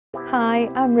Hi,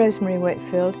 I'm Rosemary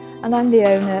Whitfield and I'm the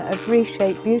owner of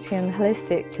Reshape Beauty and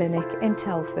Holistic Clinic in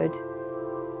Telford.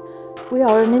 We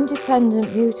are an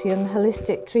independent beauty and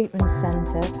holistic treatment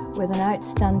centre with an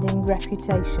outstanding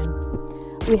reputation.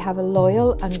 We have a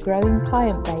loyal and growing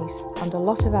client base and a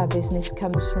lot of our business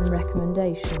comes from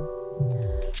recommendation.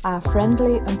 Our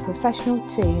friendly and professional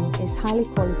team is highly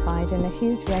qualified in a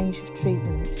huge range of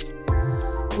treatments.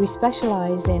 We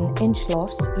specialise in inch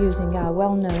loss using our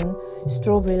well-known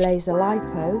strawberry laser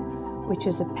lipo, which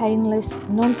is a painless,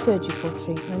 non-surgical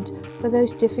treatment for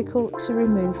those difficult to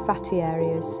remove fatty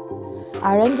areas.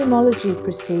 Our endomology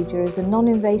procedure is a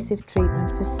non-invasive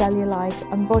treatment for cellulite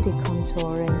and body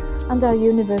contouring, and our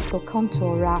universal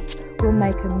contour wrap will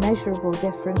make a measurable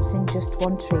difference in just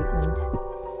one treatment.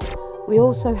 We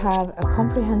also have a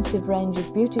comprehensive range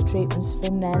of beauty treatments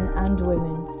for men and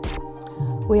women.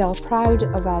 We are proud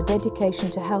of our dedication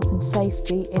to health and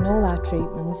safety in all our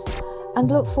treatments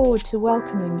and look forward to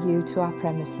welcoming you to our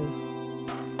premises.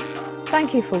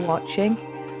 Thank you for watching.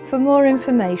 For more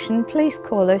information, please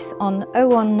call us on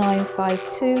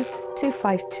 01952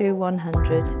 252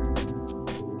 100.